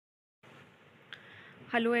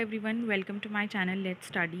Hello everyone, welcome to my channel Let's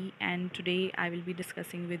Study, and today I will be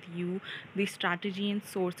discussing with you the strategy and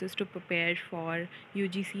sources to prepare for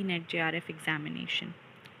UGC NET-JRF examination.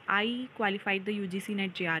 I qualified the UGC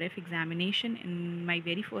NET-JRF examination in my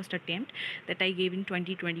very first attempt that I gave in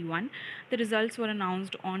 2021. The results were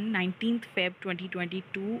announced on 19th Feb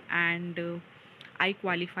 2022 and I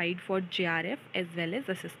qualified for JRF as well as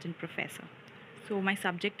assistant professor. So my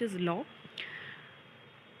subject is law.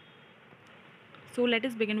 So let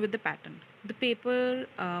us begin with the pattern. The paper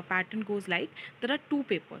pattern goes like, there are two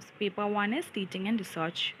papers. Paper 1 is teaching and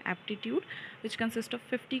research aptitude, which consists of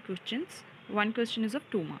 50 questions. One question is of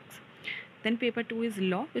 2 marks. Then paper 2 is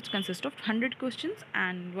law, which consists of 100 questions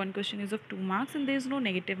and one question is of 2 marks, and there is no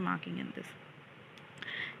negative marking in this.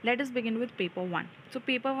 Let us begin with paper 1. So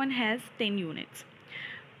paper 1 has 10 units.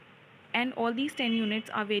 And all these 10 units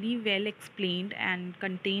are very well explained and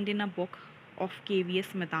contained in a book of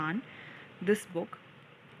KVS Madan, this book.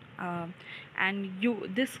 And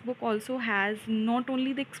this book also has not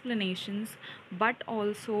only the explanations but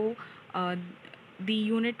also the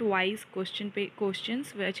unit wise questions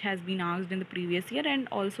which has been asked in the previous year, and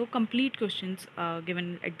also complete questions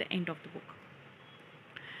given at the end of the book.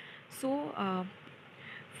 So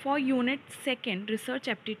for unit second, research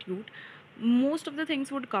aptitude, most of the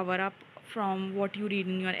things would cover up from what you read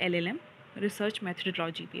in your LLM research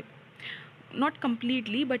methodology paper. Not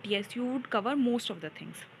completely, but yes, you would cover most of the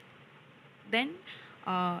things. Then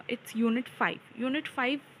it's unit 5. Unit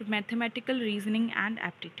 5, mathematical reasoning and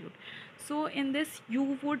aptitude. So in this,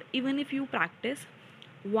 you would, even if you practice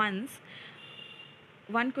once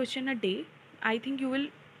one question a day, I think you will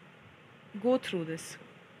go through this.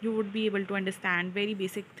 You would be able to understand very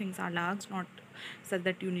basic things are asked, not such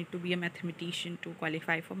that you need to be a mathematician to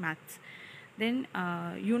qualify for maths. Then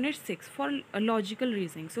unit 6 for logical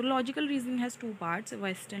reasoning. So logical reasoning has two parts,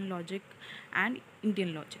 Western logic and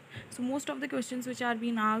Indian logic. So most of the questions which are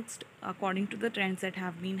being asked according to the trends that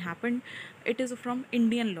have been happened, it is from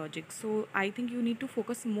Indian logic. So I think you need to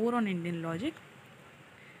focus more on Indian logic.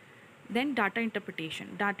 Then data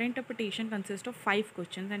interpretation. Data interpretation consists of 5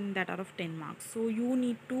 questions and that are of 10 marks. So you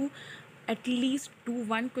need to at least do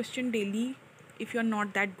one question daily if you're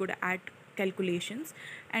not that good at calculations,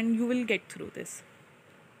 and you will get through this.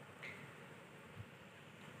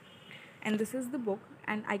 And this is the book,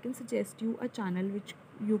 and I can suggest you a channel which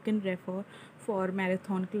you can refer for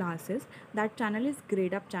marathon classes. That channel is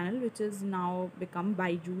Grade Up channel, which is now become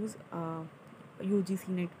Byju's UGC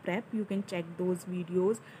NET prep. You can check those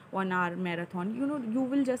videos, 1 hour marathon. You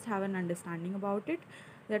will just have an understanding about it,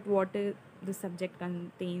 that what the subject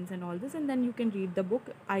contains and all this, and then you can read the book.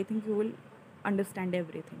 I think you will understand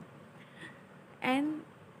everything. And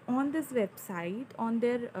on this website, on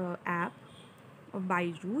their app of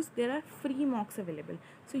Byju's, there are free mocks available,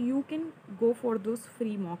 so you can go for those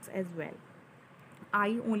free mocks as well.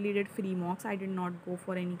 I only did free mocks. I did not go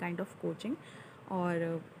for any kind of coaching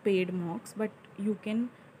or paid mocks, but you can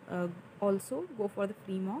also go for the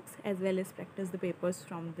free mocks as well as practice the papers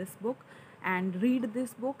from this book and read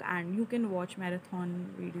this book, and you can watch marathon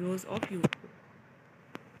videos of YouTube.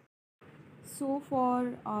 So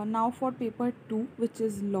for now for paper 2, which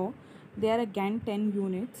is law, there are again 10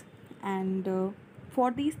 units, and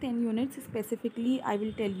for these 10 units specifically I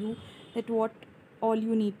will tell you that what all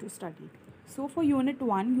you need to study. So for unit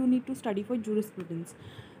 1, you need to study for jurisprudence.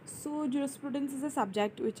 So jurisprudence is a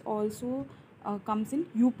subject which also comes in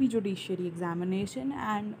UP judiciary examination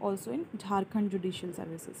and also in Jharkhand judicial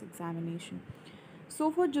services examination.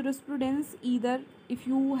 So for jurisprudence, either if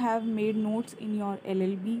you have made notes in your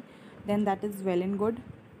LLB, then that is well and good,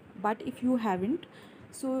 but if you haven't,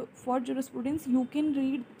 so for jurisprudence you can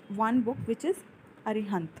read one book which is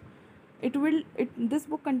Arihant. This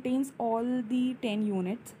book contains all the 10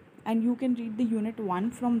 units, and you can read the unit 1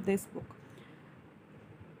 from this book.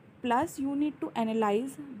 Plus you need to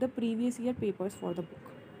analyze the previous year papers for the book.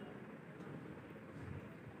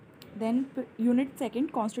 Then unit 2,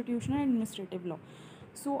 constitutional and administrative law.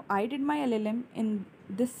 So I did my LLM in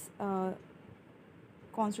this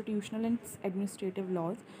constitutional and administrative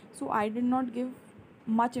laws, so I did not give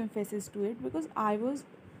much emphasis to it because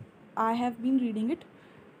I have been reading it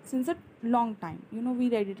since a long time. We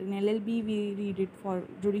read it in LLB, we read it for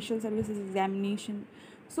judicial services examination.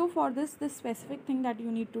 So for this, the specific thing that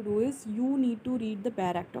you need to do is you need to read the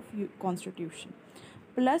bare act of constitution,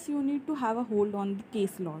 plus you need to have a hold on the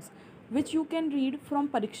case laws, which you can read from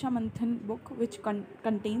Pariksha Manthan book, which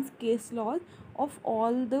contains case laws of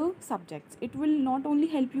all the subjects. It will not only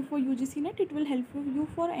help you for UGC NET, it will help you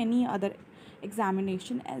for any other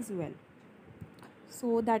examination as well.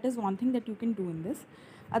 So that is one thing that you can do in this.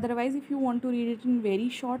 Otherwise, if you want to read it in very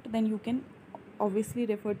short, then you can obviously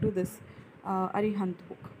refer to this Arihant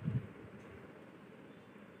book.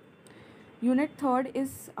 Unit 3rd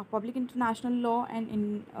is public international law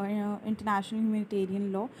and international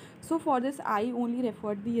humanitarian law. So for this I only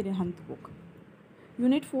referred the Arihant book.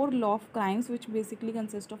 Unit 4, law of crimes, which basically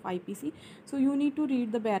consists of IPC. So you need to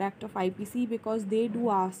read the bare act of IPC, because they do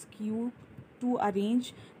ask you to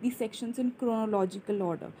arrange the sections in chronological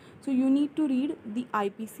order. So you need to read the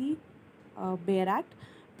IPC bare act,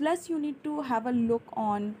 plus you need to have a look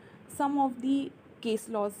on some of the case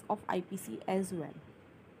laws of IPC as well.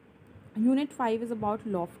 Unit 5 is about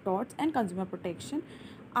law of torts and consumer protection.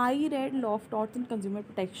 I read law of torts and consumer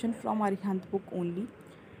protection from Arihant book only.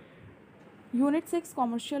 Unit 6,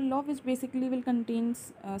 commercial law, which basically will contain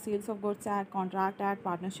Sales of Goods Act, Contract Act,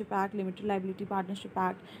 Partnership Act, Limited Liability Partnership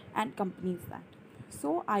Act, and Companies Act.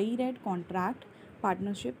 So I read Contract,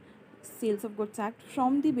 Partnership, Sales of Goods Act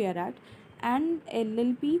from the bare act, and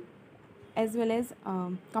LLP as well as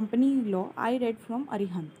company law I read from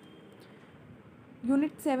Arihant.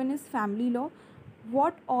 Unit 7 is family law.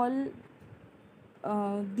 What all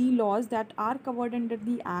the laws that are covered under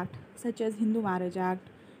the act, such as Hindu Marriage Act,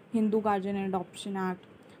 Hindu Guardian and Adoption Act,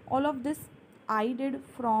 all of this I did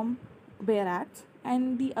from bare acts,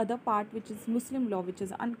 and the other part, which is Muslim law, which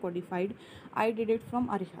is uncodified, I did it from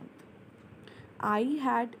Arihant. I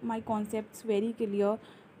had my concepts very clear,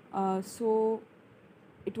 so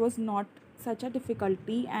it was not such a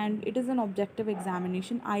difficulty, and it is an objective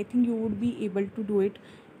examination. I think you would be able to do it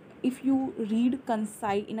if you read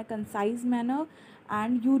concise in a concise manner,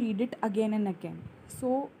 and you read it again and again.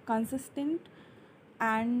 So consistency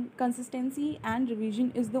and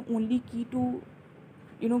revision is the only key to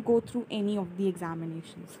go through any of the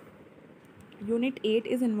examinations. Unit 8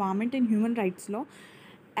 is environment and human rights law.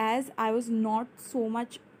 As I was not so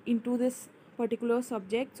much into this particular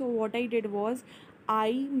subject, so what I did was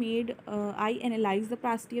I analyzed the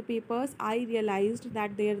past year papers. I realized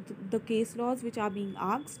that the case laws which are being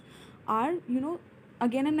asked are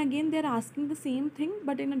again and again they're asking the same thing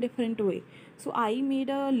but in a different way. So I made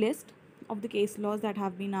a list of the case laws that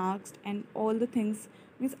have been asked, and all the things,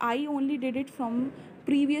 means I only did it from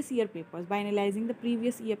previous year papers by analyzing the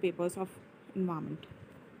previous year papers of environment.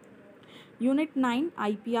 Unit 9,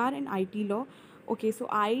 IPR and IT law. Okay, so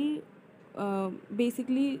I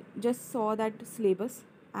basically just saw that syllabus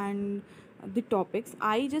and the topics.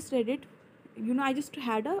 I just read it. I just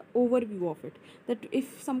had a overview of it, that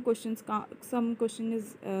if some question is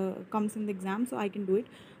comes in the exam, so I can do it.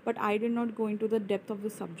 But I did not go into the depth of the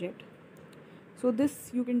subject. So this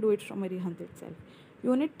you can do it from Arihant itself.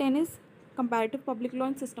 Unit 10 is comparative public law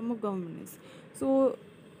and system of governance. So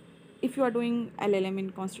if you are doing LLM in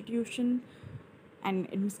constitution and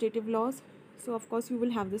administrative laws, so of course you will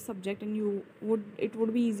have this subject, and it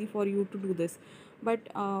would be easy for you to do this. But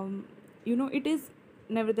it is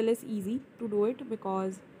nevertheless easy to do it,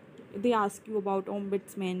 because they ask you about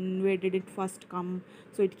ombudsman, where did it first come,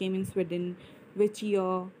 so it came in Sweden, which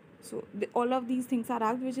year. So all of these things are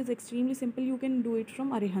asked, which is extremely simple. You can do it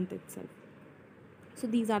from Arihant itself. So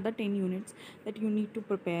these are the 10 units that you need to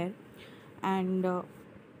prepare. And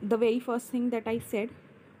the very first thing that I said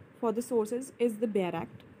for the sources is the bare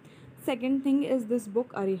act. Second thing is this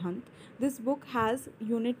book Arihant. This book has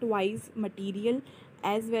unit wise material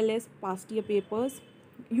as well as past year papers,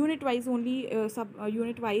 unit wise only,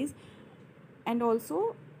 unit wise, and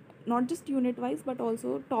also not just unit wise but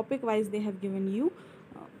also topic wise. They have given you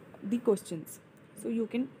the questions, so you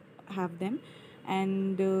can have them.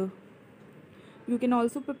 And you can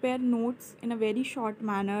also prepare notes in a very short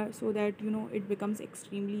manner, so that it becomes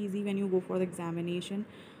extremely easy when you go for the examination.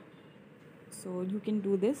 So you can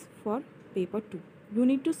do this for paper 2. You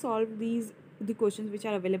need to solve the questions which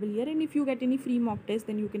are available here, and if you get any free mock test,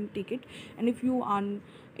 then you can take it. And if you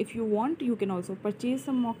want, you can also purchase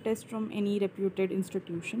some mock test from any reputed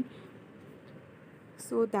institution.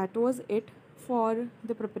 So that was it for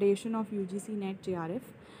the preparation of UGC NET-JRF,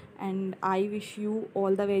 and I wish you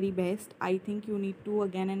all the very best. I think you need to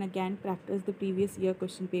again and again practice the previous year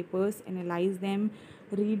question papers, analyze them,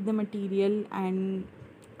 read the material, and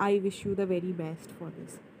I wish you the very best for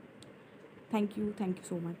this. Thank you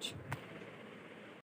so much.